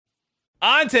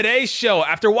On today's show,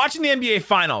 after watching the NBA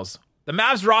Finals, the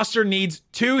Mavs roster needs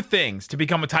two things to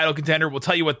become a title contender. We'll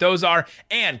tell you what those are.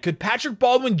 And could Patrick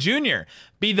Baldwin Jr.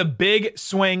 be the big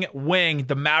swing wing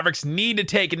the Mavericks need to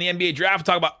take in the NBA draft? We'll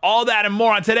talk about all that and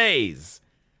more on today's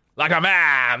Locked On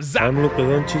Mavs. I'm Luka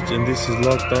Doncic, and this is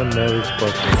Locked On Mavericks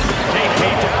podcast. Hey,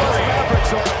 Dallas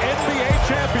Mavericks are NBA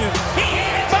champions. He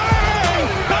hit it! Bang!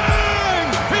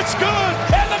 Bang! It's good!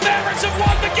 And the Mavericks have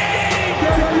won the game!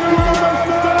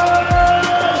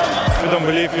 If you don't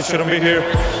believe, you shouldn't be here.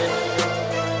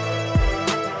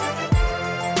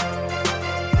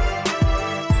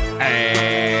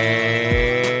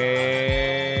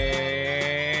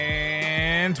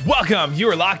 And welcome. You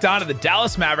are locked on to the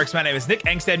Dallas Mavericks. My name is Nick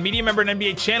Engstead, media member and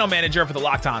NBA channel manager for the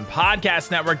Locked On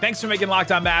Podcast Network. Thanks for making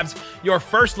Locked On Mavs your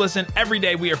first listen every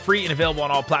day. We are free and available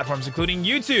on all platforms, including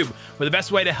YouTube, where the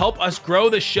best way to help us grow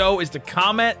the show is to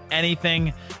comment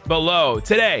anything below.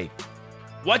 Today,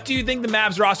 what do you think the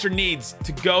Mavs roster needs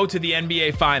to go to the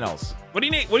NBA Finals? What do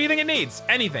you need? What do you think it needs?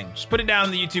 Anything. Just put it down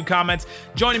in the YouTube comments.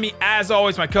 Joining me, as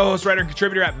always, my co-host, writer, and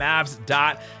contributor at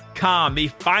Mavs.com. The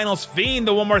Finals Fiend,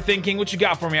 the One More Thing King. What you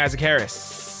got for me, Isaac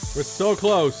Harris? We're so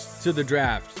close to the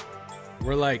draft.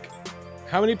 We're like,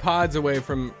 how many pods away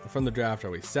from the draft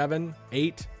are we? 7,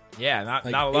 8? Yeah, not a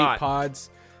 8 lot. pods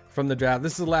from the draft.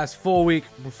 This is the last full week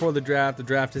before the draft. The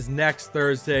draft is next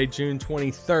Thursday, June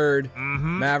 23rd.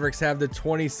 Mavericks have the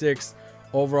 26th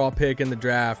overall pick in the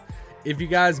draft. If you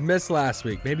guys missed last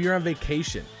week, maybe you're on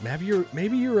vacation.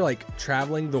 Maybe you were like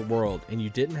traveling the world and you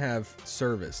didn't have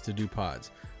service to do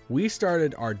pods. We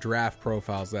started our draft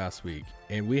profiles last week,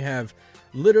 and we have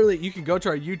literally, you can go to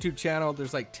our YouTube channel.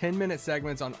 There's like 10-minute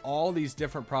segments on all these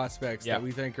different prospects that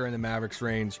we think are in the Mavericks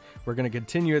range. We're going to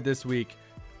continue it this week,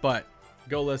 but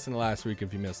go listen to last week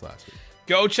if you missed last week.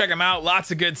 Go check them out.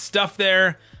 Lots of good stuff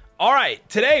there. All right,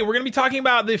 today we're going to be talking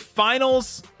about the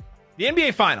finals, the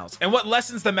NBA Finals, and what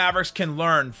lessons the Mavericks can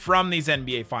learn from these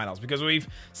NBA Finals, because we've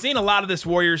seen a lot of this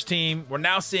Warriors team. We're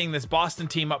now seeing this Boston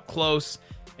team up close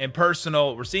and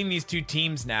personal. We're seeing these two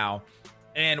teams now.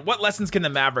 And what lessons can the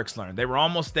Mavericks learn? They were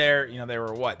almost there. You know, they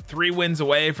were, 3 wins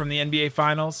away from the NBA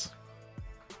Finals?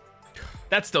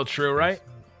 That's still true, right?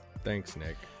 Thanks,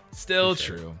 Nick. Still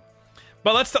true.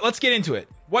 But let's get into it.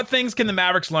 What things can the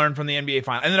Mavericks learn from the NBA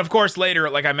Finals? And then, of course, later,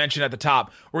 like I mentioned at the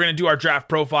top, we're going to do our draft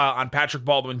profile on Patrick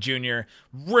Baldwin Jr.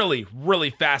 Really,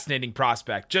 really fascinating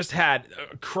prospect. Just had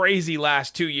a crazy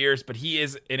last 2 years, but he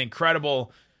is an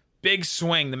incredible big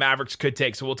swing the Mavericks could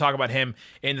take. So we'll talk about him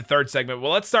in the third segment.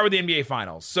 Well, let's start with the NBA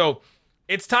Finals. So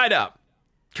it's tied up.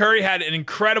 Curry had an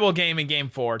incredible game in Game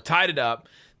 4, tied it up.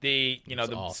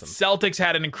 Awesome. Celtics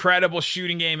had an incredible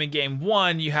shooting game in Game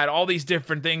 1. You had all these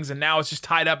different things, and now it's just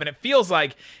tied up, and it feels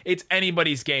like it's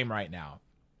anybody's game right now.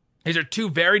 These are two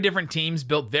very different teams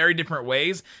built very different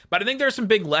ways, but I think there's some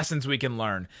big lessons we can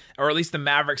learn, or at least the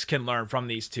Mavericks can learn from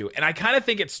these two. And I kind of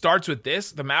think it starts with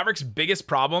this. The Mavericks' biggest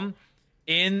problem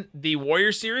in the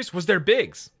Warriors series was their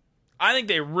bigs. I think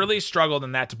they really struggled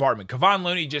in that department. Kevon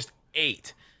Looney just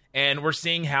ate. And we're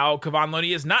seeing how Kevon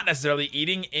Looney is not necessarily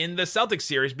eating in the Celtics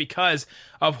series because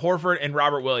of Horford and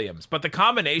Robert Williams. But the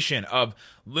combination of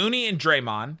Looney and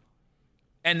Draymond,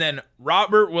 and then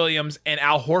Robert Williams and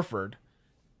Al Horford,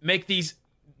 make these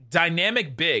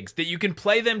dynamic bigs that you can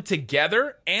play them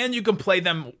together and you can play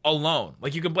them alone.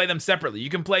 Like, you can play them separately. You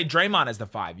can play Draymond as the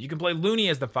 5. You can play Looney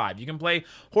as the 5. You can play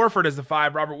Horford as the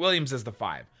 5, Robert Williams as the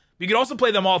 5. You can also play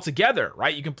them all together,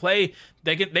 right? You can play,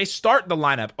 they start the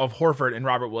lineup of Horford and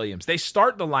Robert Williams. They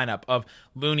start the lineup of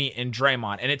Looney and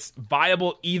Draymond, and it's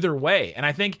viable either way. And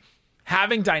I think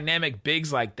having dynamic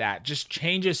bigs like that just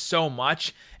changes so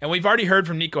much. And we've already heard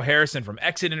from Nico Harrison, from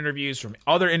exit interviews, from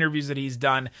other interviews that he's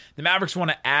done. The Mavericks want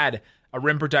to add a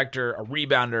rim protector, a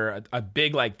rebounder, a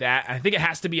big like that. And I think it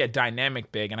has to be a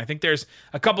dynamic big. And I think there's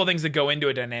a couple of things that go into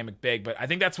a dynamic big, but I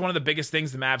think that's one of the biggest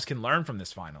things the Mavs can learn from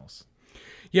this finals.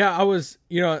 Yeah, I was,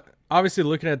 obviously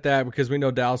looking at that because we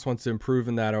know Dallas wants to improve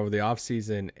in that over the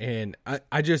offseason. And I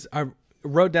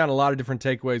wrote down a lot of different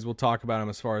takeaways. We'll talk about them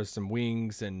as far as some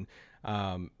wings and,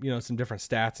 some different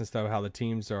stats and stuff, how the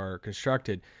teams are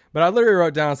constructed. But I literally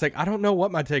wrote down, it's like, I don't know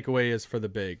what my takeaway is for the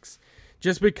bigs.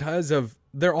 Just because of,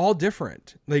 they're all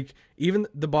different. Like, even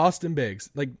the Boston bigs,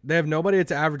 like, they have nobody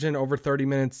that's averaging over 30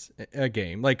 minutes a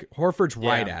game. Like, Horford's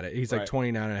right at it. He's like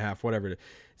 29 and a half, whatever it is.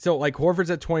 So, like,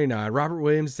 Horford's at 29. Robert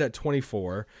Williams is at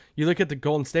 24. You look at the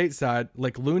Golden State side,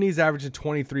 like, Looney's averaging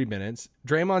 23 minutes.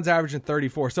 Draymond's averaging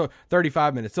 34. So,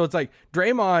 35 minutes. So, it's like,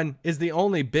 Draymond is the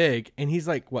only big, and he's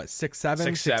like, what,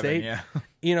 6'7", 6'8"?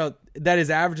 Yeah. That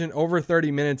is averaging over 30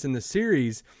 minutes in the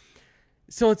series.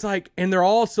 So, it's like, and they're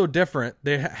all so different.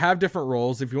 They have different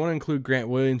roles. If you want to include Grant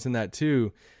Williams in that,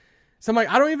 too. So I'm like,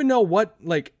 I don't even know what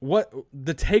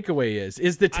the takeaway is.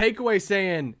 Is the takeaway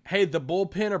saying, hey, the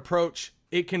bullpen approach,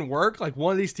 it can work? Like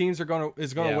one of these teams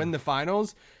is gonna win the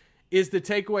finals? Is the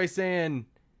takeaway saying,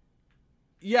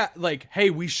 yeah, like, hey,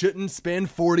 we shouldn't spend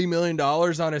 $40 million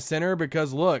on a center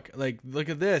because look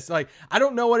at this. Like, I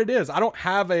don't know what it is. I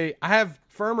have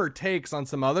firmer takes on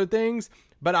some other things,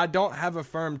 but I don't have a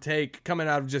firm take coming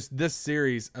out of just this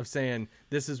series of saying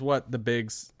this is what the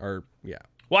bigs are. Yeah.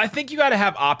 Well, I think you got to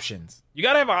have options. You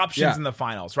got to have options in the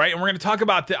finals, right? And we're going to talk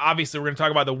about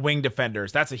the wing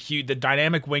defenders. That's the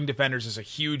dynamic wing defenders is a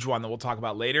huge one that we'll talk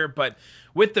about later. But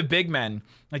with the big men,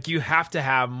 like you have to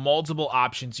have multiple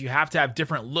options. You have to have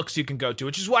different looks you can go to,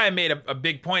 which is why I made a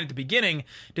big point at the beginning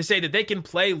to say that they can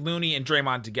play Looney and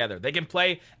Draymond together. They can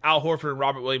play Al Horford and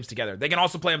Robert Williams together. They can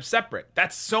also play them separate.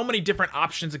 That's so many different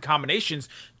options and combinations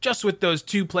just with those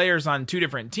two players on two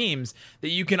different teams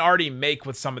that you can already make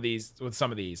with some of these.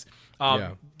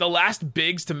 The last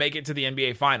bigs to make it to the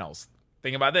NBA Finals.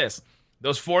 Think about this.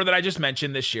 Those four that I just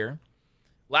mentioned this year.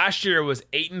 Last year it was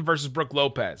Ayton versus Brook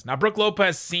Lopez. Now, Brook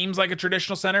Lopez seems like a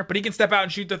traditional center, but he can step out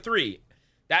and shoot the three.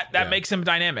 That makes him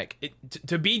dynamic.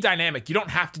 To be dynamic, you don't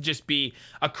have to just be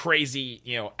a crazy,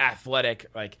 athletic,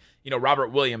 Robert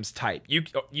Williams type. You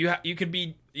just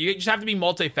have to be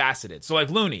multifaceted. So like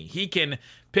Looney, he can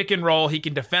pick and roll, he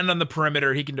can defend on the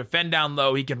perimeter, he can defend down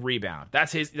low, he can rebound.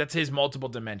 That's his multiple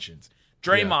dimensions.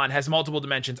 Draymond has multiple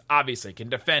dimensions, obviously, can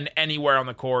defend anywhere on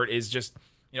the court, is just,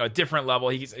 a different level.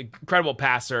 He's an incredible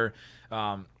passer.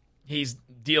 He's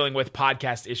dealing with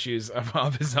podcast issues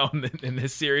of his own in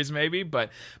this series, maybe, but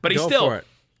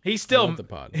he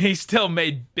still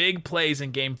made big plays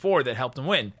in Game 4 that helped him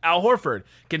win. Al Horford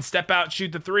can step out,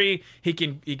 shoot the three. He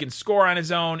can score on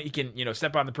his own. He can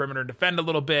step on the perimeter and defend a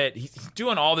little bit. He's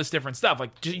doing all this different stuff.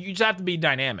 Like you just have to be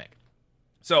dynamic.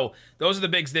 So those are the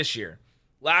bigs this year.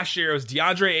 Last year it was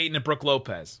DeAndre Ayton and Brook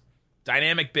Lopez,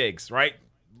 dynamic bigs, right?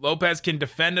 Lopez can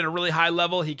defend at a really high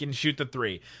level. He can shoot the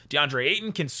three. DeAndre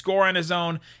Ayton can score on his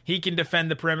own. He can defend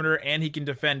the perimeter, and he can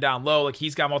defend down low. Like,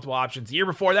 he's got multiple options. The year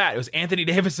before that, it was Anthony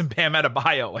Davis and Bam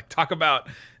Adebayo. Like, talk about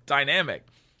dynamic.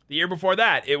 The year before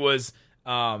that, it was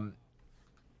Kevon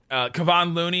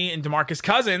Looney and DeMarcus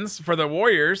Cousins for the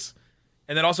Warriors,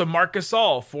 and then also Marc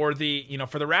Gasol for the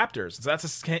Raptors. So that's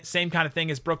the same kind of thing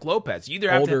as Brook Lopez. You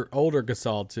either have older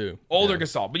Gasol too.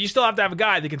 Gasol, but you still have to have a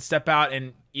guy that can step out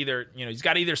and he's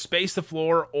got to either space the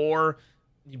floor or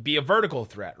be a vertical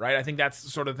threat, right? I think that's the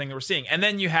sort of thing that we're seeing. And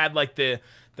then you had like the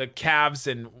Cavs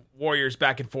and Warriors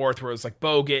back and forth where it was like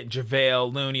Bogut,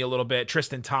 JaVale, Looney a little bit,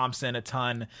 Tristan Thompson a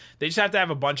ton. They just have to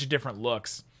have a bunch of different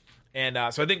looks. And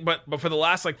so I think, but for the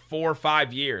last like 4 or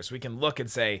 5 years, we can look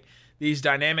and say these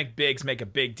dynamic bigs make a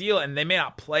big deal, and they may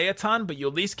not play a ton, but you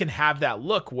at least can have that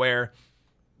look where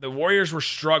the Warriors were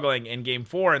struggling in Game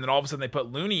 4, and then all of a sudden they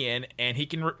put Looney in, and he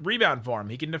can rebound for him.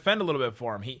 He can defend a little bit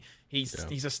for him. He's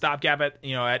a stopgap at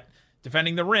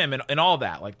defending the rim and all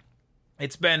that. Like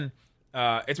it's been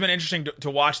interesting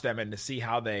to watch them and to see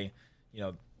how they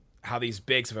how these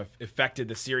bigs have affected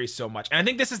the series so much. And I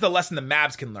think this is the lesson the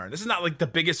Mavs can learn. This is not like the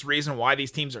biggest reason why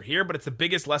these teams are here, but it's the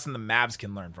biggest lesson the Mavs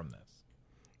can learn from this.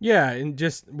 Yeah, and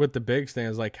just with the bigs thing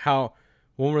is like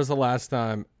when was the last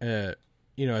time a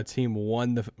team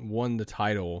won the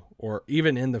title or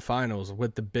even in the finals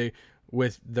with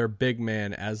their big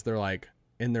man as their like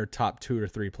in their top 2 or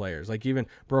 3 players, like even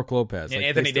Brook Lopez. And like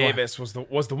Anthony Davis was the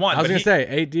one. I was gonna say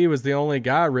AD was the only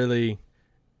guy really,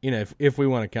 if we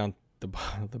want to count the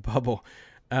bubble,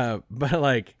 but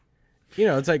like,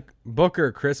 it's like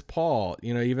Booker, Chris Paul,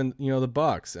 even the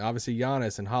Bucks, obviously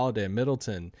Giannis and Holiday and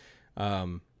Middleton.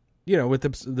 With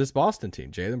this Boston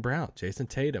team, Jaylen Brown, Jason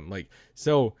Tatum, like,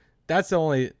 so that's the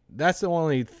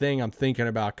only thing I'm thinking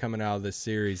about coming out of this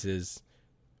series is,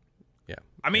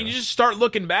 you just start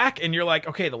looking back and you're like,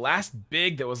 okay, the last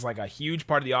big that was like a huge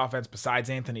part of the offense besides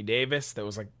Anthony Davis, that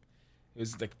was like, it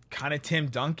was like kind of Tim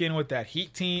Duncan with that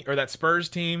Heat team or that Spurs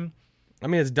team. I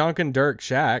mean, it's Duncan, Dirk,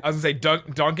 Shaq. I was going to say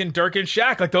Duncan, Dirk, and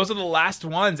Shaq. Like, those are the last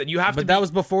ones. And you have But that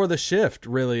was before the shift,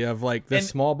 really, of, like, the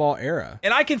small ball era.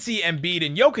 And I can see Embiid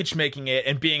and Jokic making it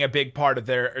and being a big part of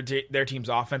their team's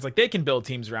offense. Like, they can build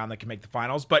teams around that can make the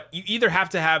finals. But you either have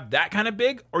to have that kind of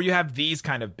big or you have these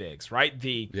kind of bigs, right?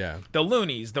 The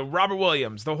Looneys, the Robert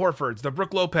Williams, the Horfords, the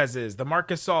Brook Lopez's, the Marc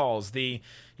Gasols, the...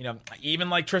 even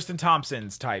like Tristan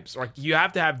Thompson's types. Like, you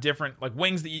have to have different, like,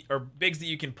 wings or bigs that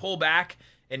you can pull back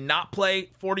and not play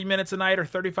 40 minutes a night or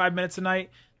 35 minutes a night,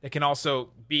 that can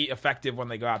also be effective when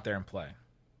they go out there and play.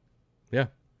 Yeah.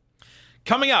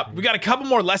 Coming up, we got a couple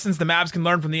more lessons the Mavs can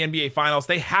learn from the NBA Finals.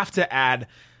 They have to add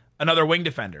another wing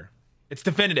defender. It's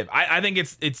definitive. I think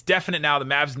it's definite now. The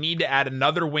Mavs need to add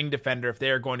another wing defender if they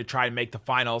are going to try and make the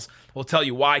finals. We'll tell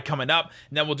you why coming up,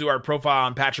 and then we'll do our profile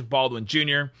on Patrick Baldwin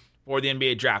Jr. for the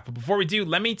NBA draft. But before we do,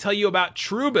 let me tell you about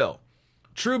Truebill.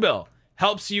 Truebill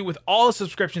helps you with all the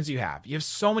subscriptions you have. You have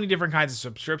so many different kinds of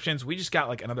subscriptions. We just got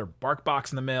like another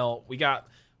BarkBox in the mail.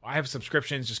 I have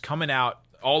subscriptions just coming out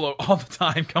all the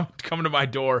time, coming to my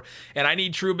door, and I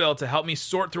need Truebill to help me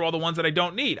sort through all the ones that I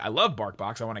don't need. I love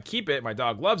BarkBox. I want to keep it. My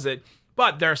dog loves it.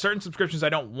 But there are certain subscriptions I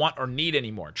don't want or need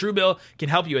anymore. Truebill can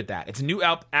help you with that. It's a new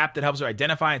app that helps you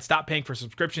identify and stop paying for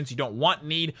subscriptions you don't want,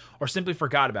 need, or simply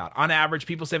forgot about. On average,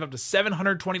 people save up to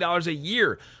 $720 a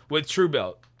year with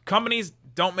Truebill. Companies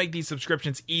don't make these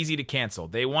subscriptions easy to cancel.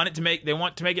 They want to make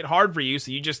it hard for you,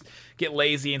 so you just get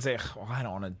lazy and say, "Oh, I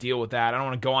don't want to deal with that. I don't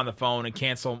want to go on the phone and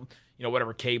cancel,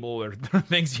 whatever cable or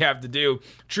things you have to do."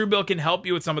 Truebill can help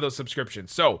you with some of those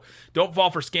subscriptions. So don't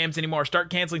fall for scams anymore. Start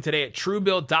canceling today at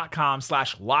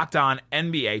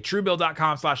Truebill.com/LockedOnNBA.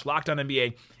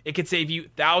 Truebill.com/LockedOnNBA. It could save you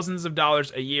thousands of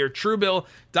dollars a year.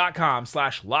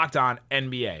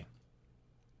 Truebill.com/LockedOnNBA.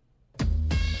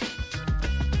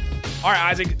 All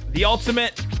right, Isaac, the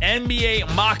ultimate NBA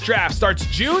mock draft starts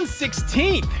June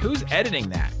 16th. Who's editing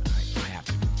that? I have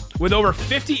to. With over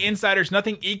 50 insiders,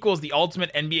 nothing equals the ultimate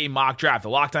NBA mock draft.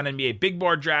 The Locked On NBA Big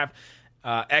Board Draft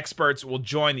experts will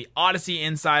join the Odyssey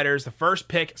insiders. The first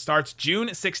pick starts June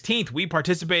 16th. We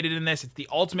participated in this. It's the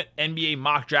ultimate NBA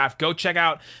mock draft. Go check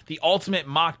out the ultimate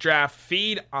mock draft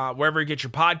feed wherever you get your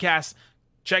podcasts.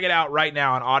 Check it out right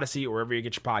now on Odyssey or wherever you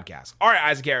get your podcasts. All right,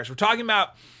 Isaac Harris, we're talking about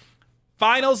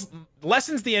finals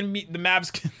lessons the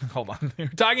Mavs can, hold on. We're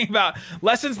talking about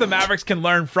lessons the Mavericks can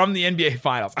learn from the NBA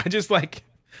Finals. I just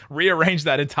rearranged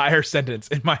that entire sentence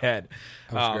in my head.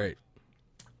 That was great.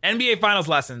 NBA Finals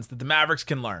lessons that the Mavericks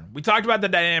can learn. We talked about the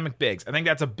dynamic bigs. I think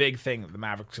that's a big thing that the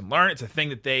Mavericks can learn. It's a thing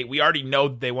that we already know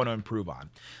that they want to improve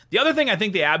on. The other thing I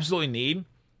think they absolutely need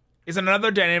is another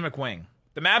dynamic wing.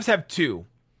 The Mavs have two.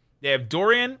 They have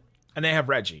Dorian and they have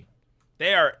Reggie.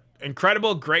 They are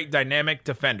incredible, great, dynamic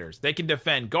defenders. They can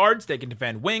defend guards. They can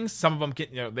defend wings. Some of them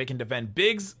can, they can defend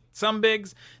bigs. Some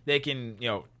bigs. They can,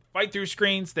 fight through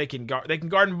screens. They can guard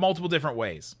in multiple different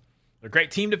ways. They're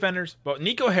great team defenders. But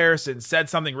Nico Harrison said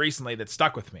something recently that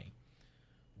stuck with me.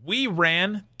 We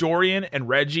ran Dorian and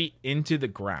Reggie into the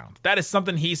ground. That is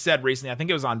something he said recently. I think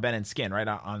it was on Ben and Skin, right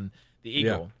on the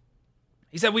Eagle.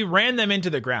 Yeah. He said we ran them into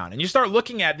the ground. And you start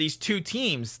looking at these two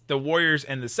teams, the Warriors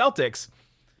and the Celtics,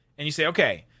 and you say,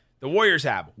 okay, the Warriors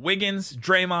have Wiggins,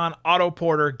 Draymond, Otto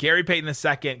Porter, Gary Payton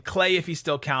II, Clay if you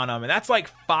still count them. And that's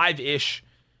like 5-ish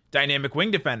dynamic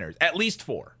wing defenders. At least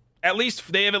 4.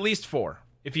 They have at least 4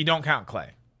 if you don't count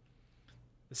Clay.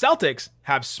 The Celtics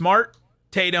have Smart,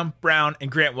 Tatum, Brown,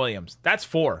 and Grant Williams. That's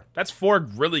 4. That's 4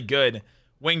 really good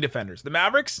wing defenders. The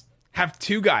Mavericks have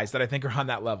 2 guys that I think are on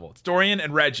that level. It's Dorian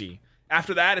and Reggie.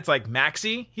 After that, it's like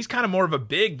Maxey. He's kind of more of a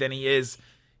big than he is,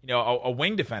 a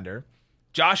wing defender.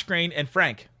 Josh Green and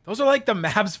Frank. Those are like the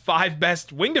Mavs' 5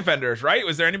 best wing defenders, right?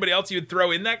 Was there anybody else you'd throw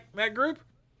in that group?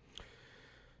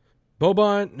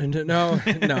 Boban?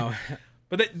 No.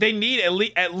 But they need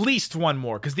at least one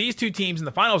more because these two teams in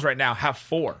the finals right now have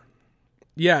 4.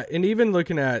 Yeah, and even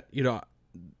looking at,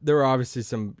 there were obviously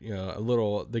some,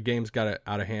 the games got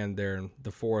out of hand there in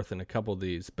the fourth and a couple of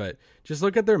these, but just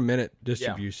look at their minute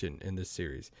distribution in this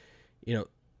series.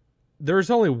 There's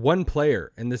only one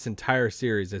player in this entire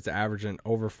series that's averaging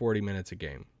over 40 minutes a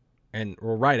game. And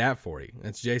we're right at 40.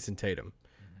 That's Jason Tatum.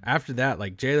 After that,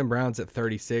 like Jaylen Brown's at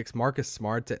 36, Marcus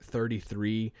Smart's at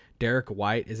 33, Derek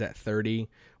White is at 30.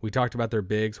 We talked about their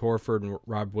bigs, Horford and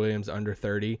Rob Williams under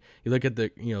 30. You look at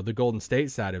the the Golden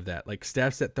State side of that, like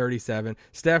Steph's at 37,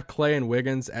 Steph, Clay, and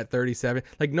Wiggins at 37.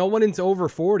 Like no one is over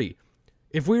 40.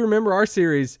 If we remember our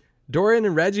series, Dorian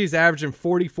and Reggie's averaging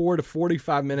 44 to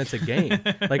 45 minutes a game,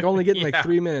 like only getting like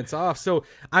 3 minutes off. So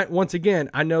I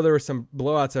know there were some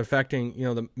blowouts affecting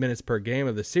the minutes per game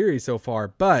of the series so far,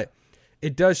 but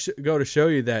it does go to show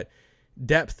you that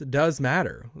depth does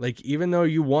matter. Like even though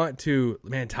you want to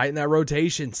tighten that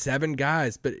rotation, 7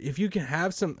 guys, but if you can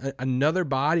have another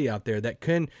body out there that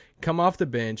can come off the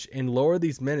bench and lower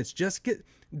these minutes, just get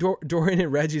Dorian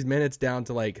and Reggie's minutes down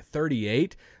to like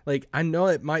 38. Like I know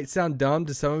it might sound dumb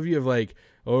to some of you of like,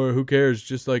 oh, who cares?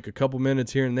 Just like a couple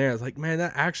minutes here and there. It's like, man,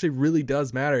 that actually really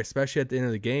does matter, especially at the end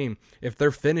of the game. If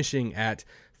they're finishing at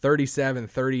 37,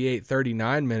 38,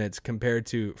 39 minutes compared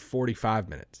to 45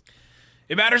 minutes.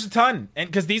 It matters a ton. And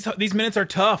because these minutes are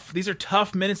tough. These are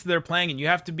tough minutes that they're playing, and you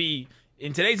have to be,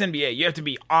 in today's NBA, you have to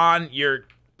be on your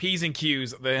P's and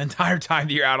Q's the entire time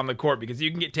that you're out on the court because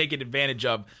you can get taken advantage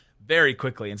of very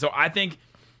quickly. And so I think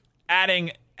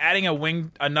adding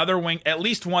adding another wing, at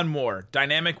least one more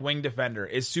dynamic wing defender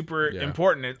is super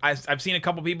important. I've seen a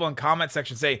couple people in comment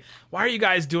section say, why are you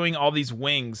guys doing all these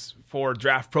wings for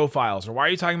draft profiles? Or why are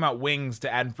you talking about wings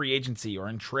to add in free agency or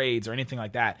in trades or anything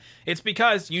like that? It's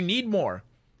because you need more.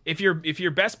 If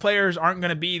your best players aren't going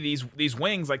to be these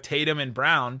wings like Tatum and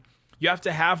Brown, you have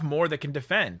to have more that can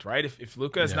defend, right? If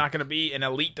Luka is not going to be an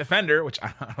elite defender, which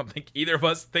I don't think either of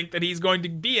us think that he's going to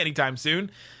be anytime soon,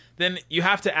 then you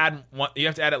have to add one. You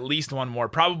have to add at least one more,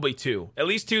 probably two, at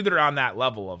least two that are on that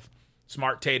level of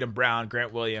Smart, Tatum, Brown,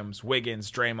 Grant Williams,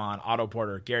 Wiggins, Draymond, Otto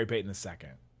Porter, Gary Payton II.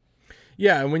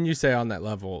 Yeah, and when you say on that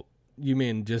level, you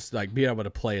mean just like being able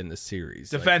to play in the series.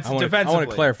 Defensively. I want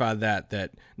to clarify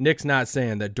that Nick's not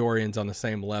saying that Dorian's on the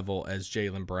same level as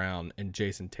Jaylen Brown and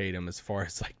Jason Tatum as far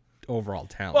as like overall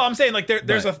talent. Well, I'm saying like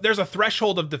there's a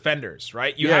threshold of defenders,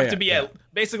 right? You have to be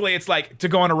basically it's like to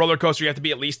go on a roller coaster, you have to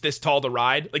be at least this tall to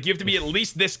ride. Like you have to be at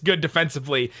least this good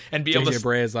defensively and be able to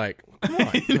Bray is like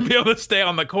be able to stay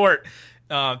on the court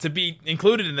to be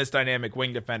included in this dynamic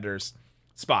wing defenders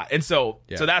spot. And so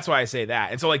that's why I say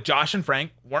that. And so like Josh and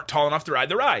Frank weren't tall enough to ride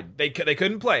the ride. They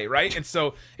couldn't play, right? And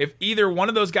so if either one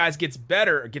of those guys gets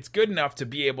better or gets good enough to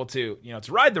be able to,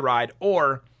 to ride the ride,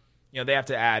 or they have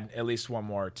to add at least one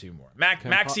more or two more.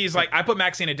 Maxey is like, I put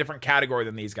Maxey in a different category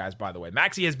than these guys, by the way.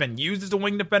 Maxey has been used as a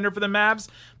wing defender for the Mavs,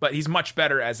 but he's much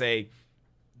better as a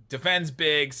defends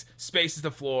bigs, spaces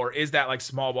the floor, is that like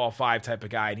small ball 5 type of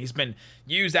guy. And he's been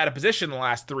used out of position in the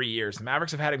last 3 years. The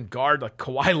Mavericks have had him guard like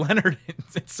Kawhi Leonard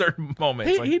in certain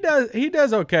moments. He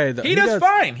does okay though. He does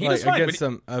fine. He does fine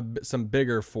against some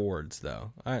bigger forwards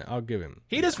though. I'll give him.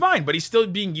 He does fine, but he's still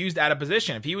being used out of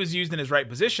position. If he was used in his right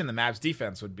position, the Mavs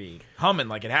defense would be humming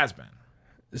like it has been.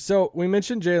 So we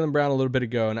mentioned Jaylen Brown a little bit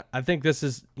ago, and I think this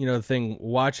is the thing.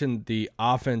 Watching the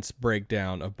offense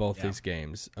breakdown of both these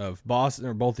games of Boston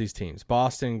or both these teams,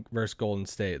 Boston versus Golden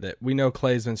State. That we know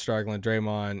Clay's been struggling,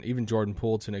 Draymond, even Jordan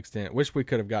Poole to an extent. Wish we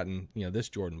could have gotten this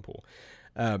Jordan Poole,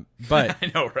 but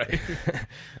I know, right?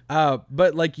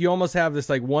 But like you almost have this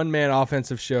like one man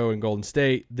offensive show in Golden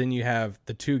State, then you have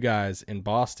the two guys in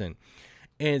Boston.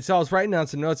 And so I was writing down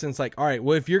some notes, and it's like, all right,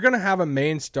 well, if you're going to have a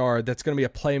main star that's going to be a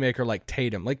playmaker like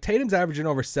Tatum's averaging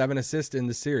over 7 assists in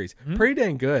the series. Pretty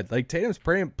dang good. Like, Tatum's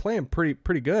playing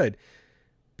pretty good.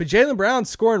 But Jaylen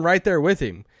Brown's scoring right there with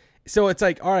him. So it's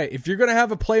like, all right, if you're going to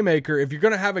have a playmaker, if you're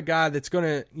going to have a guy that's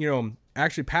going to,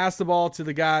 actually pass the ball to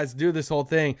the guys, do this whole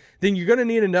thing, then you're going to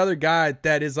need another guy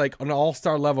that is like an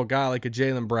all-star level guy like a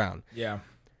Jaylen Brown. Yeah.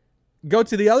 Go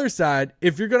to the other side.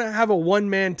 If you're going to have a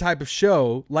one-man type of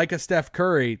show like a Steph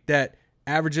Curry that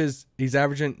he's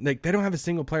averaging, like they don't have a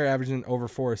single player averaging over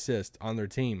 4 assists on their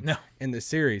team in this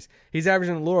series. He's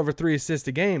averaging a little over 3 assists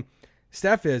a game.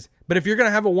 Steph is. But if you're going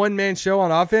to have a one-man show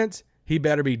on offense, he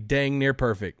better be dang near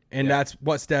perfect. And that's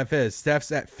what Steph is.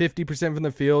 Steph's at 50% from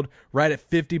the field, right at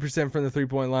 50% from the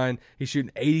three-point line. He's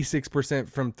shooting 86%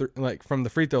 from the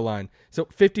free throw line. So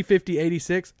 50-50,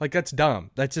 86, like that's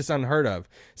dumb. That's just unheard of.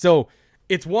 So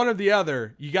it's one or the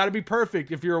other. You got to be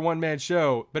perfect if you're a one-man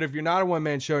show. But if you're not a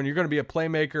one-man show and you're going to be a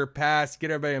playmaker, pass, get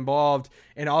everybody involved,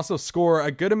 and also score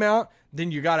a good amount,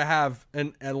 then you got to have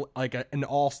an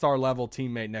all-star level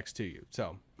teammate next to you.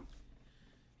 So.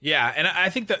 Yeah, and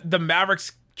I think that the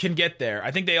Mavericks can get there.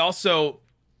 I think they also,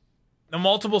 the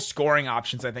multiple scoring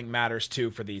options I think matters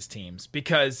too for these teams,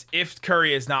 because if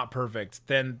Curry is not perfect,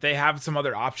 then they have some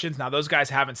other options. Now those guys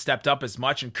haven't stepped up as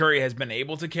much, and Curry has been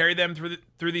able to carry them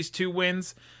through these 2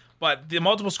 wins. But the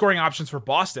multiple scoring options for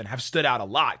Boston have stood out a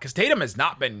lot, because Tatum has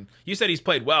not been. You said he's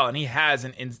played well, and he has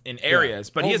in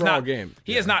areas, but he has not.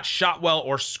 He has not shot well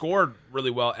or scored really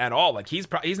well at all. Like he's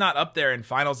not up there in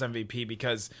Finals MVP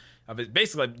because of it,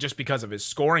 basically just because of his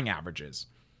scoring averages.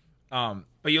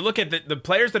 But you look at the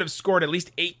players that have scored at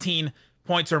least 18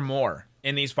 points or more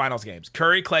in these finals games.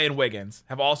 Curry, Clay, and Wiggins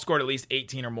have all scored at least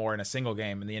 18 or more in a single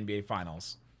game in the NBA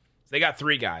Finals. So they got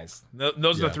 3 guys.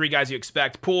 Those are the 3 guys you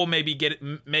expect. Poole may get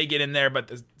in there, but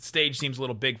the stage seems a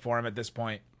little big for him at this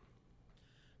point.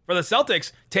 For the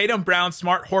Celtics, Tatum, Brown,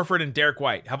 Smart, Horford, and Derek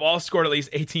White have all scored at least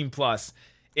 18 plus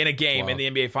in a game in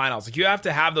the NBA Finals. Like you have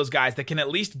to have those guys that can at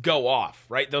least go off,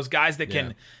 right? Those guys that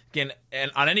can and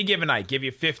on any given night give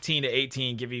you 15 to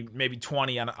 18, give you maybe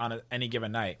 20 on any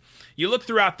given night. You look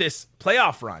throughout this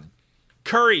playoff run,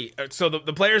 Curry, so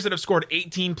the players that have scored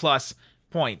 18 plus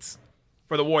points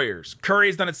for the Warriors,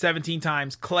 Curry's done it 17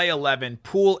 times, Clay 11,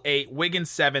 Poole 8,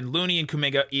 Wiggins 7, Looney and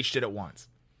Kuminga each did it once.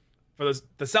 For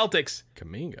the Celtics,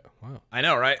 Kuminga, wow. I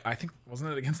know, right? I think,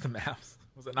 wasn't it against the Mavs?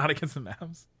 Was it not against the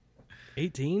Mavs?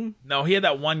 18? No, he had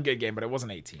that one good game, but it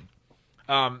wasn't 18.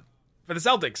 For For the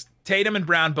Celtics, Tatum and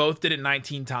Brown both did it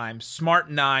 19 times.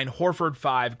 Smart 9, Horford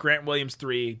 5, Grant Williams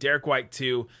 3, Derek White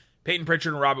 2, Peyton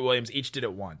Pritchard and Robert Williams each did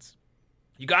it once.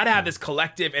 You got to have this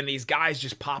collective, and these guys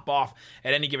just pop off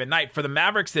at any given night. For the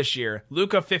Mavericks this year,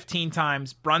 Luka 15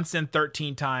 times, Brunson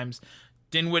 13 times,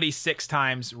 Dinwiddie 6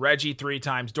 times, Reggie 3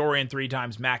 times, Dorian 3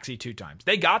 times, Maxey 2 times.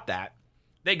 They got that.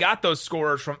 They got those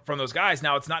scorers from those guys.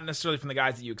 Now, it's not necessarily from the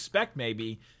guys that you expect,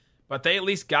 maybe, but they at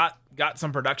least got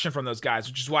some production from those guys,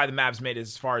 which is why the Mavs made it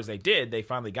as far as they did. They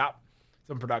finally got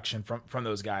some production from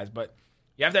those guys. But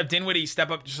you have to have Dinwiddie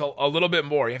step up just a little bit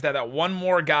more. You have to have that one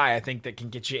more guy, I think, that can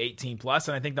get you 18 plus.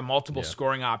 And I think the multiple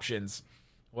scoring options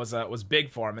was big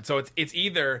for him. And so it's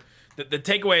either the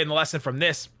takeaway and the lesson from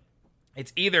this,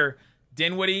 it's either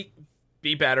Dinwiddie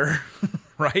be better,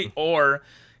 right, or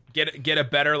get a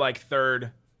better like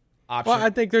third option. Well, I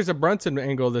think there's a Brunson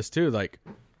angle of this too. Like,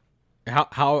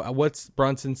 what's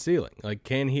Brunson's ceiling? Like,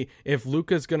 can he, if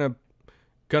Luka's gonna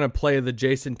play the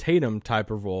Jason Tatum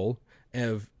type of role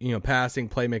of, passing,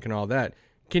 playmaking, all that,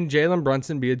 can Jalen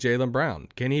Brunson be a Jaylen Brown?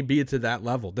 Can he be to that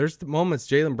level? There's the moments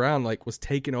Jaylen Brown was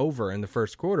taken over in the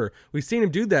first quarter. We've seen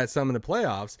him do that some in the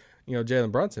playoffs,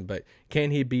 Jalen Brunson, but can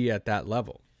he be at that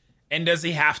level? And does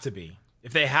he have to be?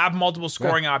 If they have multiple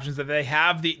scoring options, if they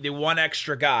have the one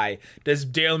extra guy, does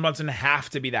Jalen Brunson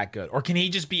have to be that good? Or can he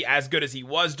just be as good as he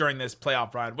was during this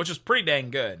playoff run, which was pretty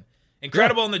dang good?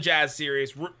 Incredible in the Jazz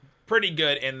series, pretty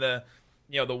good in the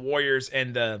the Warriors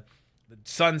and the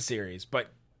Suns series. But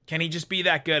can he just be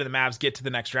that good and the Mavs get to the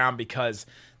next round because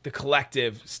the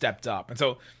collective stepped up? And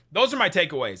so those are my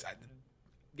takeaways.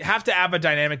 You have to have a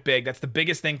dynamic big. That's the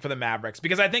biggest thing for the Mavericks,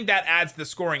 because I think that adds the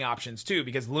scoring options too,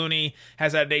 because Looney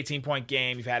has had an 18-point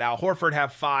game. You've had Al Horford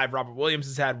have 5. Robert Williams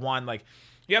has had 1. Like,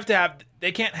 you have to have,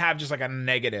 they can't have just like a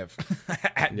negative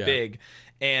at big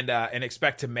and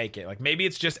expect to make it. Like, maybe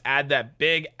it's just add that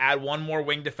big, add one more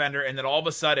wing defender, and then all of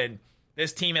a sudden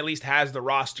this team at least has the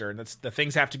roster, and the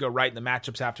things have to go right, and the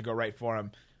matchups have to go right for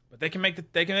them. But they can make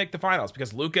the finals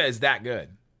because Luka is that good.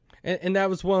 And that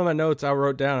was one of my notes I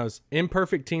wrote down. I was,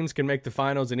 imperfect teams can make the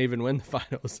finals and even win the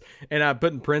finals. And I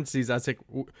put in parentheses, I said,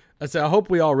 I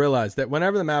hope we all realize that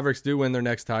whenever the Mavericks do win their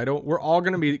next title, we're all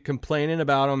going to be complaining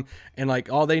about them and like,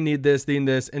 oh, they need this,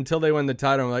 until they win the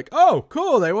title. I'm like, oh,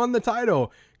 cool, they won the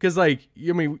title. Because,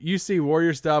 you see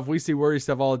Warrior stuff, we see Warrior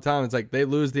stuff all the time. It's like they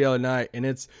lose the other night, and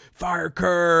it's fire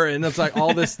Kerr, and it's like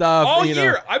all this stuff. All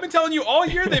year. I've been telling you all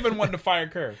year they've been wanting to fire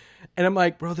Kerr. And I'm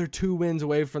like, bro, they're 2 wins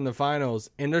away from the finals.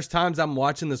 And there's times I'm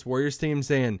watching this Warriors team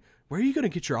saying, where are you going to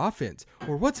get your offense?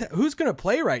 Or who's going to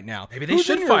play right now? Maybe they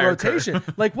should fire rotation.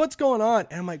 Like, what's going on?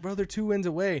 And I'm like, bro, they're 2 wins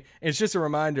away. And it's just a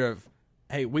reminder of,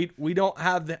 hey, we don't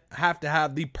have to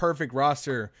have the perfect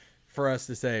roster for us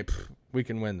to say we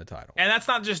can win the title. And that's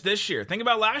not just this year. Think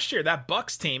about last year, that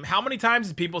Bucks team. How many times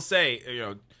did people say,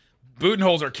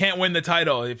 Budenholzer can't win the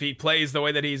title if he plays the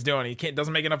way that he's doing? He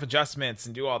doesn't make enough adjustments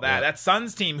and do all that. That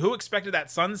Suns team, who expected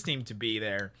that Suns team to be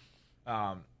there?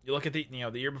 You look at the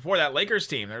year before, that Lakers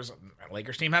team. That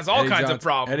Lakers team has all kinds of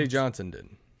problems. Eddie Johnson did.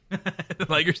 The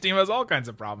Lakers team has all kinds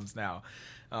of problems now.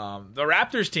 The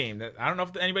Raptors team. I don't know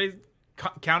if anybody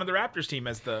counted the Raptors team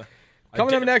as the.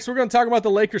 Coming up next, we're going to talk about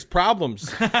the Lakers'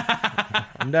 problems.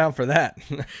 I'm down for that.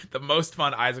 The most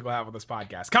fun Isaac will have on this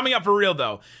podcast. Coming up for real,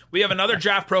 though, we have another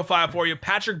draft profile for you.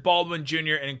 Patrick Baldwin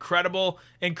Jr., an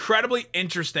incredibly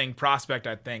interesting prospect,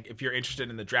 I think, if you're interested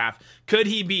in the draft. Could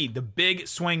he be the big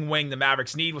swing wing the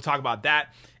Mavericks need? We'll talk about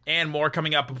that and more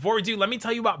coming up. But before we do, let me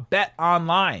tell you about Bet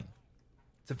Online.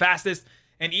 It's the fastest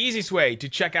and easiest way to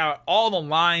check out all the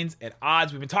lines and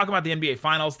odds. We've been talking about the NBA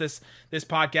Finals this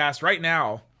podcast. Right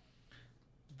now,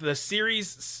 the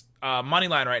series money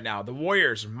line right now, the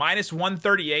Warriors minus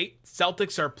 138,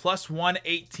 Celtics are plus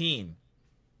 118.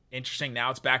 Interesting. Now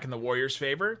it's back in the Warriors'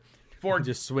 favor. It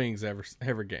just swings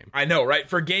every game. I know, right?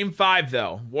 For Game 5,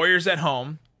 though, Warriors at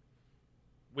home.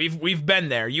 We've been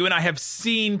there. You and I have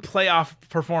seen playoff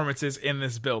performances in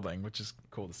this building, which is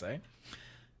cool to say.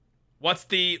 What's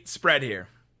the spread here?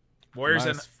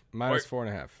 Warriors minus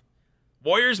 4.5.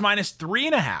 Warriors minus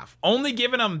 3.5, only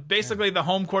giving them basically the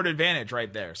home court advantage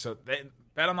right there. So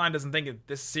BetOnline doesn't think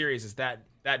this series is that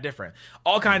different.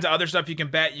 All kinds of other stuff you can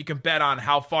bet. You can bet on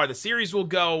how far the series will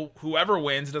go. Whoever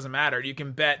wins, it doesn't matter. You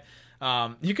can bet.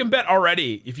 You can bet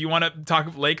already if you want to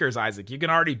talk Lakers, Isaac. You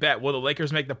can already bet. Will the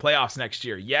Lakers make the playoffs next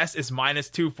year? Yes, it's minus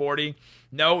 240.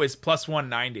 No, it's plus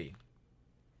 190.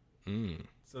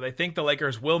 So they think the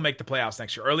Lakers will make the playoffs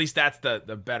next year, or at least that's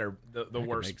the better, the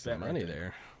worst. Make some money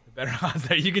there. Better odds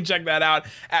there. You can check that out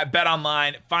at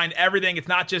BetOnline. Find everything. It's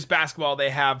not just basketball. They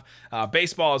have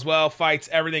baseball as well, fights,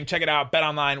 everything. Check it out.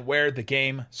 BetOnline, where the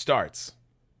game starts.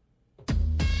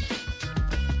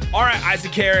 All right,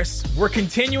 Isaac Harris, we're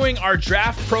continuing our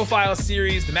draft profile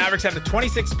series. The Mavericks have the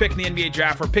 26th pick in the NBA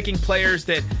draft. We're picking players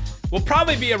that will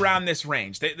probably be around this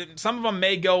range. Some of them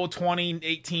may go 20,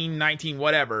 18, 19,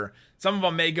 whatever. Some of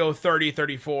them may go 30,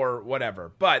 34,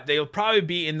 whatever. But they'll probably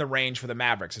be in the range for the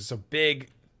Mavericks. It's a big,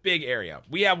 big area.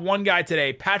 We have one guy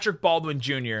today, Patrick Baldwin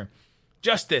Jr.,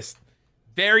 just this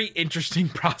very interesting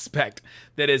prospect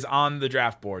that is on the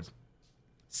draft boards.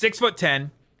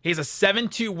 6'10". He has a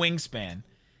 7'2" wingspan.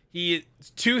 He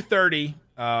is 230,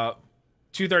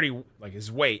 like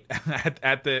his weight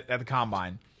at the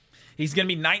combine. He's going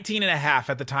to be 19 and a half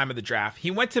at the time of the draft. He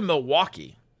went to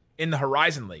Milwaukee in the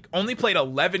Horizon League. Only played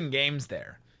 11 games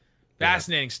there.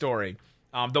 Fascinating story.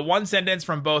 The one sentence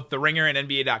from both The Ringer and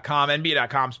NBA.com.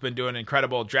 NBA.com's been doing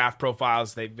incredible draft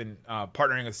profiles. They've been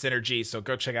partnering with Synergy, so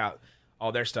go check out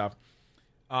all their stuff.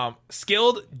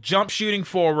 Skilled jump shooting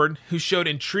forward who showed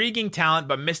intriguing talent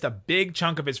but missed a big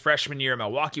chunk of his freshman year in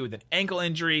Milwaukee with an ankle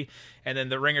injury. And then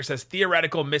The Ringer says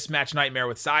theoretical mismatch nightmare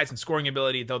with size and scoring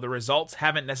ability, though the results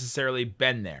haven't necessarily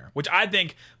been there. Which I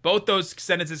think both those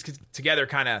sentences together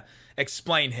kind of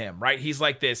explain him, right? He's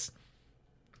like this,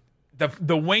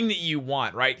 the wing that you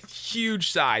want, right? Huge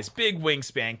size, big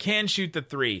wingspan, can shoot the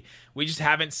three. We just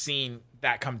haven't seen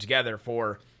that come together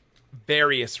for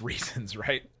various reasons,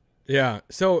 right? Yeah,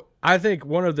 so I think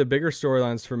one of the bigger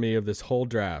storylines for me of this whole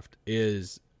draft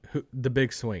is the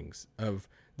big swings.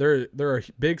 There are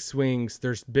big swings.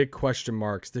 There's big question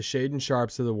marks. The Shaden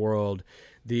Sharps of the world,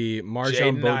 the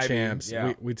MarJon Beauchamps.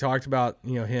 Yeah. We talked about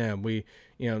him.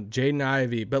 Jaden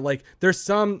Ivey. But like there's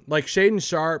some like Shaden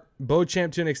Sharp,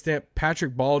 Beauchamp to an extent,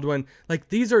 Patrick Baldwin. Like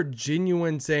these are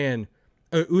genuine saying.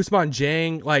 Ousmane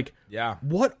Dieng, like, yeah,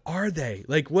 what are they?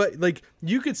 Like, what? Like,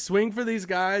 you could swing for these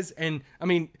guys, and I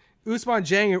mean, Ousmane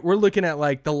Dieng, we're looking at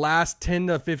like the last 10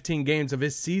 to 15 games of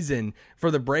his season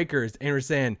for the Breakers, and we're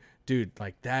saying, dude,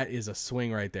 like that is a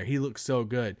swing right there. He looks so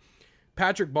good.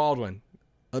 Patrick Baldwin,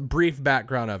 a brief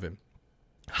background of him.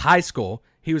 High school,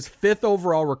 he was 5th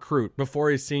overall recruit before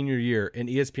his senior year in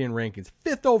ESPN rankings.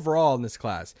 5th overall in this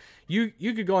class. You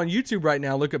could go on YouTube right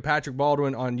now, look at Patrick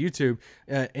Baldwin on YouTube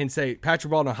and say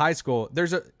Patrick Baldwin high school.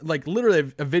 There's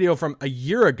literally a video from a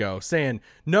year ago saying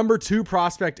number 2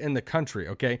 prospect in the country.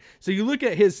 Okay. So you look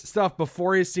at his stuff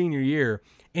before his senior year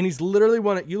and he's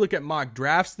literally you look at mock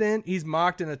drafts then he's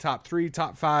mocked in the top 3,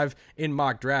 top 5 in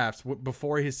mock drafts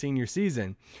before his senior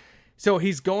season. So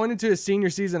he's going into his senior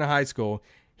season of high school.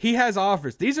 He has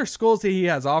offers. These are schools that he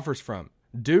has offers from.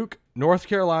 Duke, North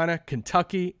Carolina,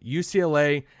 Kentucky,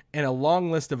 UCLA, and a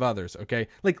long list of others, okay?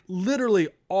 Like literally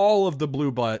all of the blue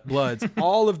bloods,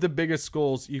 all of the biggest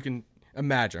schools you can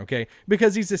imagine, okay?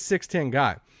 Because he's a 6'10"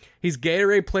 guy. He's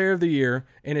Gatorade Player of the Year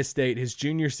in his state his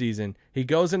junior season. He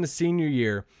goes into senior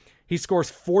year. He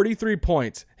scores 43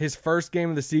 points his first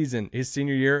game of the season, his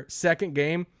senior year. Second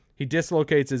game, he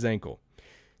dislocates his ankle.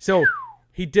 So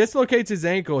he dislocates his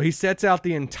ankle. He sets out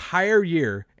the entire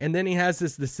year, and then he has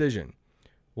this decision.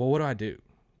 Well, what do I do?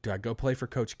 Do I go play for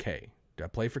Coach K? Do I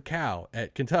play for Cal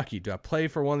at Kentucky? Do I play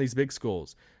for one of these big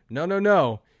schools?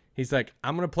 No. He's like,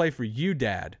 I'm going to play for you,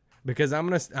 Dad, because I'm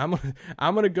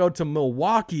going to go to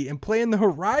Milwaukee and play in the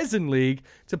Horizon League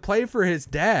to play for his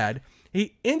dad.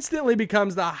 He instantly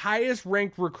becomes the highest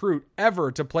ranked recruit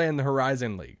ever to play in the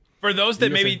Horizon League. For those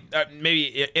that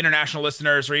maybe international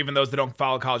listeners or even those that don't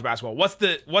follow college basketball,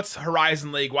 what's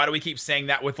Horizon League? Why do we keep saying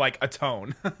that with like a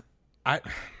tone?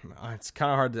 It's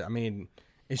kind of hard to. I mean,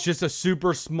 it's just a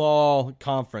super small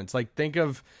conference. Like think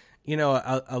of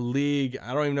a league.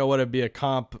 I don't even know what it'd be a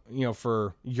comp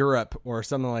for Europe or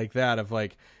something like that. Of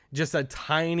like just a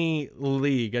tiny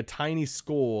league, a tiny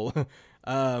school.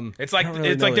 It's like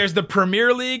there's the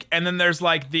Premier League and then there's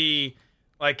like the.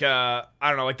 Like I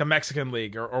don't know, like the Mexican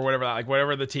League or whatever, like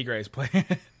whatever the Tigres play.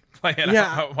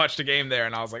 Yeah. I watched a game there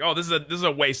and I was like, oh, this is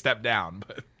a way step down.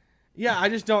 But yeah, I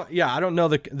don't know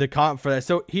the comp for that.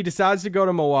 So he decides to go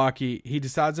to Milwaukee. He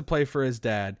decides to play for his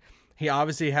dad. He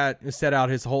obviously had set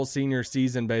out his whole senior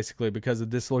season basically because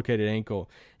of dislocated ankle.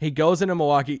 He goes into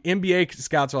Milwaukee. NBA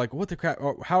scouts are like, what the crap?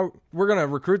 How we're gonna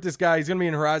recruit this guy? He's gonna be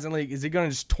in Horizon League. Is he gonna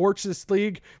just torch this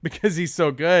league because he's so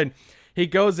good? He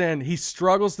goes in, he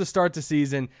struggles to start the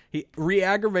season. He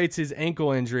re-aggravates his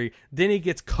ankle injury. Then he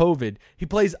gets COVID. He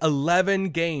plays 11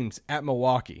 games at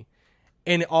Milwaukee.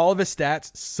 And all of his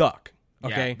stats suck.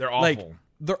 Okay? Yeah, they're awful. Like,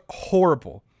 they're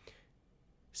horrible.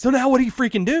 So now what do you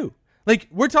freaking do? Like,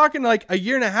 we're talking like a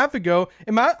year and a half ago,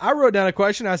 and I wrote down a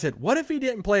question. I said, what if he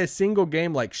didn't play a single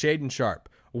game like Shaden Sharp?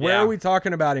 Where are we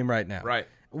talking about him right now? Right.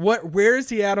 Where is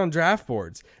he at on draft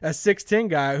boards? A 6'10"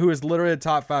 guy who is literally a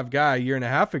top 5 guy a year and a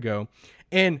half ago.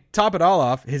 And top it all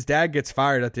off, his dad gets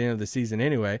fired at the end of the season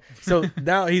anyway. So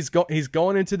now he's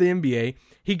going into the NBA.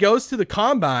 He goes to the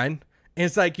combine, and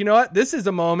it's like, you know what? This is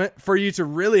a moment for you to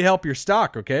really help your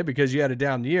stock, okay? Because you had a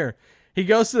down year. He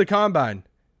goes to the combine.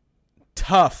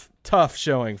 Tough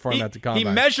showing for him at the combine. He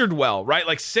measured well, right?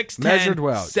 Like 6'10", measured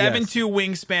well, 7'2"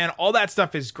 wingspan. All that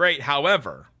stuff is great.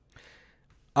 However,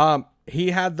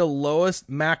 he had the lowest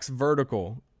max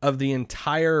vertical of the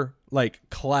entire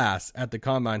class at the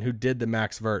combine who did the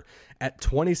max vert at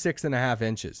 26.5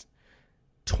 inches.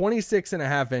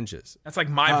 26.5 inches. That's like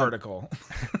my vertical.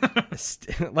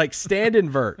 Stand and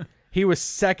vert. He was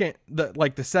second,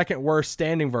 the second worst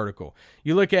standing vertical.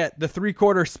 You look at the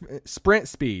 3/4 sprint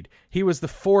speed. He was the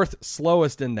 4th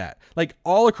slowest in that. Like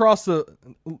all across the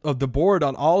board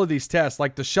on all of these tests,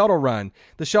 like the shuttle run.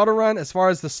 The shuttle run, as far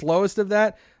as the slowest of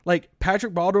that, like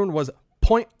Patrick Baldwin was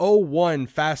 0.01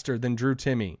 faster than Drew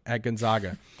Timme at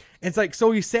Gonzaga. It's like,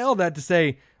 so you say all that to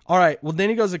say, all right, well then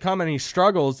he goes to come and he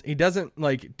struggles. He doesn't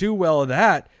do well at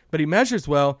that, but he measures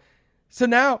well. So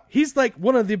now he's like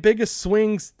one of the biggest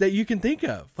swings that you can think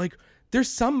of. Like there's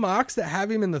some mocks that have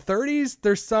him in the 30s.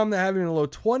 There's some that have him in the low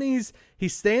 20s.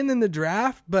 He's staying in the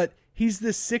draft, but he's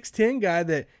this 6'10" guy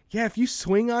that, yeah, if you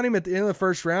swing on him at the end of the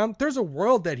first round, there's a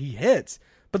world that he hits.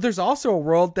 But there's also a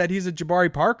world that he's a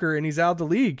Jabari Parker and he's out of the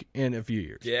league in a few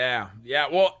years. Yeah.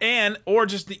 Well, or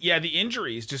just the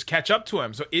injuries just catch up to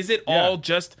him. So is it all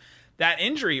just that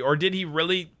injury, or did he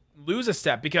really lose a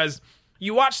step? Because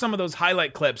you watch some of those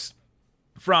highlight clips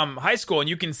from high school and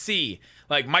you can see,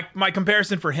 like, my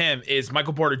comparison for him is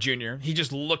Michael Porter Jr. He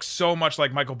just looks so much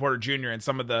like Michael Porter Jr. in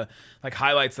some of the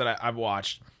highlights that I've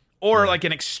watched. Or like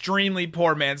an extremely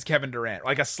poor man's Kevin Durant,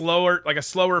 like a slower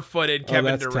footed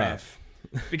Kevin Durant. Tough.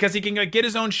 Because he can get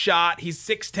his own shot. He's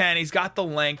 6'10". He's got the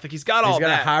length. Like he's got all that.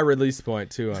 He's got a high release point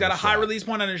too. He's got a high release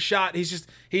point on his shot.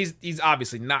 He's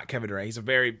obviously not Kevin Durant. He's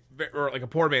a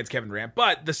poor man's Kevin Durant.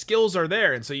 But the skills are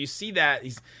there, and so you see that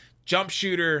he's jump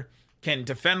shooter, can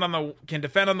defend on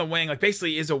the wing. Like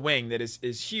basically is a wing that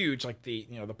is huge. Like the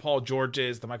Paul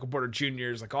Georges, the Michael Porter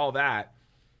Juniors, like all that.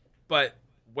 But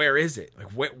where is it?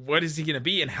 Like what is he going to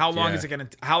be, and how long is it going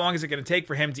to take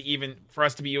for him to for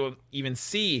us to be able to even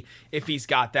see if he's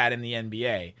got that in the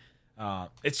NBA?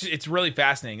 It's really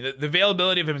fascinating. The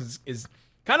availability of him is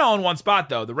kind of all in one spot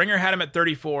though. The Ringer had him at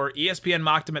 34. ESPN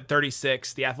mocked him at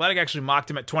 36. The Athletic actually mocked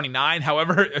him at 29.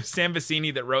 However, Sam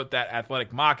Vecini that wrote that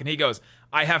Athletic mock, and he goes,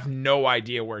 I have no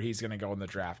idea where he's going to go in the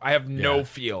draft. I have no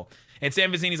feel. And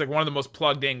Sam Vecini's like one of the most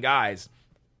plugged in guys.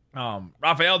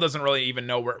 Raphael doesn't really even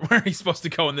know where he's supposed to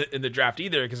go in the draft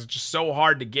either, because it's just so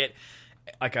hard to get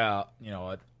to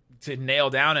nail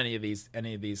down any of these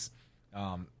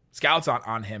scouts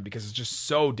on him, because it's just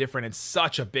so different. It's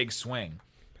such a big swing.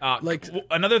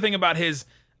 Another thing about his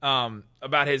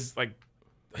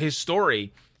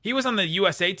story, he was on the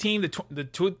USA team, the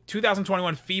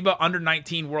 2021 FIBA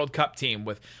Under-19 World Cup team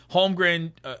with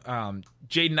Holmgren,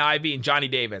 Jaden Ivey, and Johnny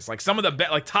Davis, like some of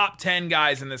the top 10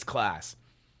 guys in this class.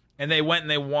 And they went and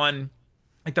they won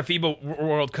the FIBA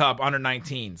World Cup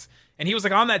Under-19s. And he was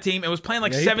on that team and was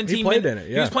playing 17 minutes.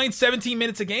 He was playing 17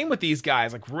 minutes a game with these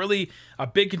guys. Really a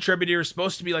big contributor,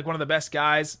 supposed to be one of the best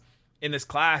guys in this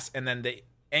class. And then the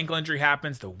ankle injury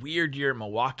happens, the weird year at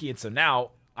Milwaukee. And so now,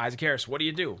 Isaac Harris, what do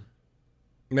you do?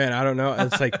 Man, I don't know.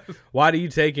 It's why do you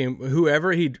take him?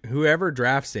 Whoever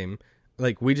drafts him,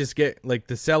 we just get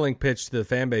the selling pitch to the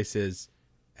fan base is,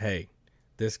 hey,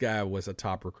 this guy was a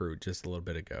top recruit just a little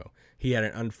bit ago. He had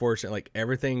an unfortunate,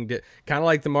 everything did, kind of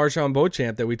like the Marshawn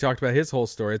Beauchamp that we talked about his whole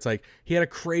story. It's he had a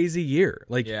crazy year.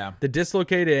 The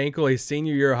dislocated ankle his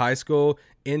senior year of high school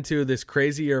into this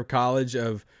crazy year of college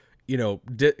of,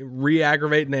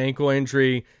 re-aggravating the ankle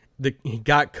injury. He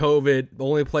got COVID,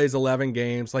 only plays 11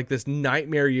 games. This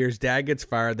nightmare year. His dad gets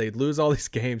fired. They lose all these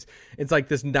games. It's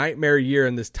this nightmare year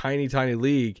in this tiny, tiny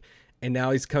league. And now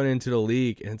he's coming into the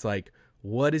league, and it's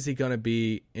what is he going to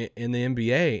be in the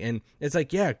NBA? And it's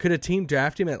could a team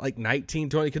draft him at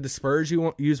 19, 20? Could the Spurs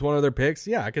use one of their picks?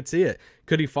 Yeah, I could see it.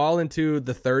 Could he fall into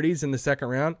the 30s in the second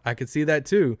round? I could see that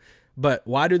too. But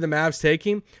why do the Mavs take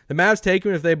him? The Mavs take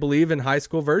him if they believe in high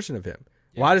school version of him.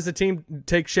 Yeah. Why does the team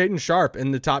take Shaedon Sharpe in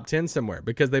the top 10 somewhere?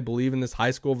 Because they believe in this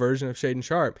high school version of Shaedon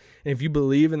Sharpe. And if you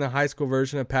believe in the high school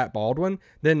version of Pat Baldwin,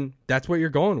 then that's what you're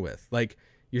going with.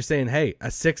 You're saying, hey, a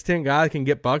 6'10" guy can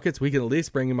get buckets. We can at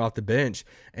least bring him off the bench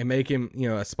and make him,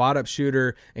 a spot-up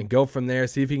shooter and go from there,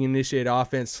 see if he can initiate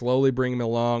offense, slowly bring him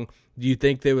along. Do you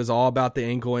think it was all about the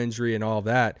ankle injury and all of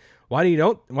that? Why do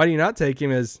you not take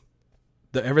him as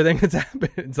everything that's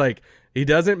happened? It's he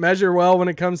doesn't measure well when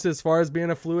it comes to as far as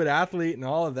being a fluid athlete and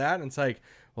all of that. And it's well,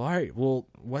 all right, well,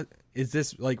 what is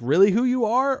this, really who you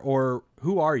are, or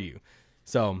who are you?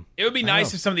 So it would be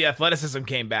nice if some of the athleticism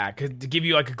came back to give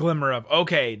you like a glimmer of,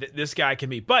 okay, this guy can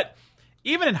be. But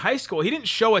even in high school, he didn't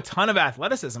show a ton of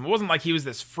athleticism. It wasn't like he was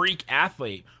this freak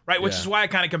athlete, right? Which is why I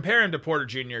kind of compare him to Porter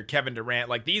Jr., Kevin Durant.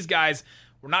 Like, these guys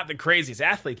were not the craziest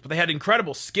athletes, but they had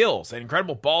incredible skills. They had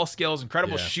incredible ball skills,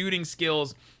 incredible shooting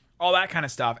skills, all that kind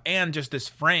of stuff, and just this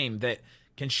frame that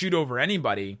can shoot over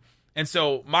anybody. And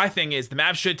so my thing is the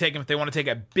Mavs should take him if they want to take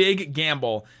a big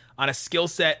gamble on a skill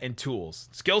set and tools.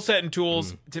 Skill set and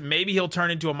tools, to maybe he'll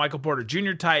turn into a Michael Porter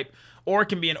Jr. type, or it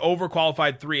can be an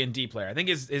overqualified 3-and-D player. I think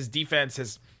his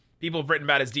defense people have written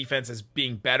about his defense as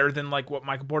being better than like what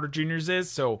Michael Porter Jr.'s is,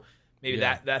 so maybe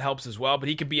that helps as well. But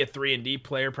he could be a 3-and-D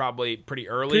player probably pretty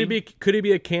early. Could he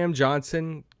be a Cam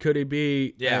Johnson? Could he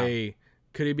be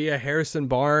a Harrison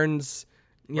Barnes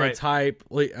type?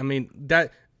 I mean,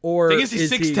 that, or the thing is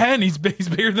he's 6'10". He's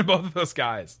bigger than both of those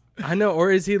guys. I know,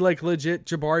 or is he like legit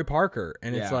Jabari Parker?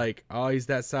 And it's like, oh, he's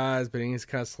that size, but he's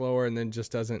kind of slower, and then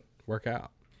just doesn't work out.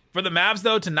 For the Mavs,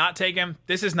 though, to not take him,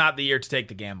 this is not the year to take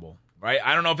the gamble, right?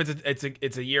 I don't know if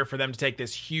it's a year for them to take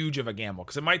this huge of a gamble,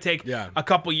 because it might take a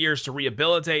couple years to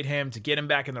rehabilitate him, to get him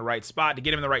back in the right spot, to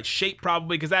get him in the right shape,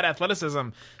 probably, because that athleticism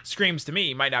screams to me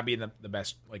he might not be in the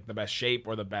best shape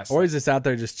or the best. Or he's just out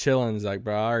there just chilling. He's like,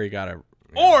 bro, I already got to.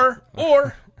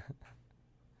 Or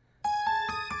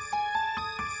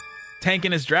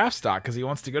tanking his draft stock because he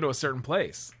wants to go to a certain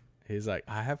place. He's like,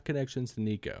 I have connections to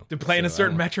Nico to play in a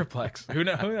certain metroplex. Who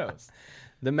knows?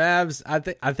 The Mavs,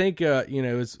 I think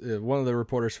it was one of the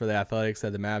reporters for the Athletic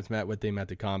said the Mavs met with him at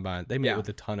the Combine. They meet with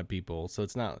a ton of people, so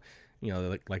it's not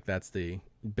like that's the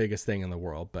biggest thing in the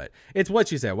world. But it's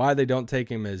what you said. Why they do take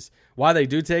him is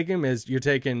you're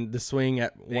taking the swing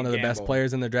at one of the best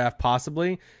players in the draft,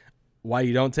 possibly. Why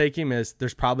you don't take him is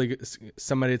there's probably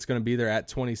somebody that's going to be there at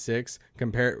 26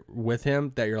 compared with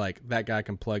him that you're like, that guy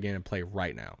can plug in and play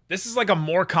right now. This is like a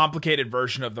more complicated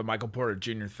version of the Michael Porter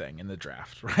Jr. thing in the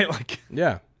draft, right? Like,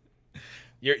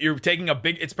 you're taking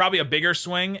it's probably a bigger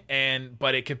swing,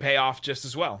 but it could pay off just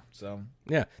as well. So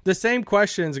the same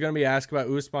questions are going to be asked about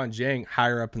Ousmane Dieng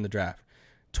higher up in the draft.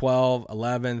 12,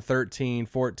 11, 13,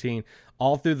 14,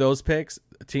 all through those picks,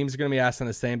 teams are going to be asking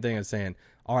the same thing and saying,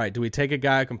 all right, do we take a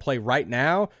guy who can play right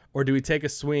now, or do we take a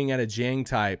swing at a Dieng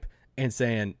type and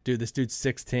saying, dude, this dude's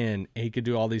 6'10", and he could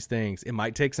do all these things. It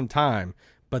might take some time,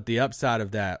 but the upside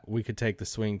of that, we could take the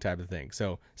swing type of thing.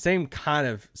 So same kind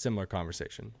of similar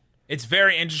conversation. It's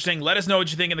very interesting. Let us know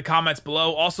what you think in the comments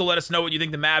below. Also, let us know what you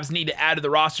think the Mavs need to add to the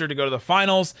roster to go to the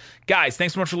finals. Guys,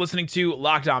 thanks so much for listening to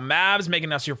Locked On Mavs,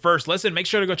 making us your first listen. Make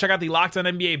sure to go check out the Locked On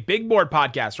NBA Big Board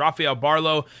podcast. Rafael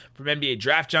Barlow from NBA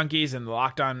Draft Junkies and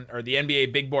the the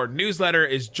NBA Big Board newsletter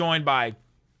is joined by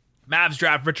Mavs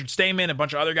draft Richard Stayman, a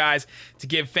bunch of other guys, to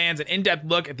give fans an in-depth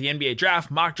look at the NBA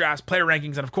draft, mock drafts, player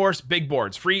rankings, and of course, big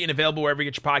boards. Free and available wherever you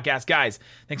get your podcast. Guys,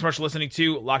 thanks so much for listening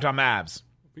to Locked On Mavs.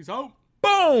 Peace out.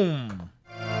 Boom!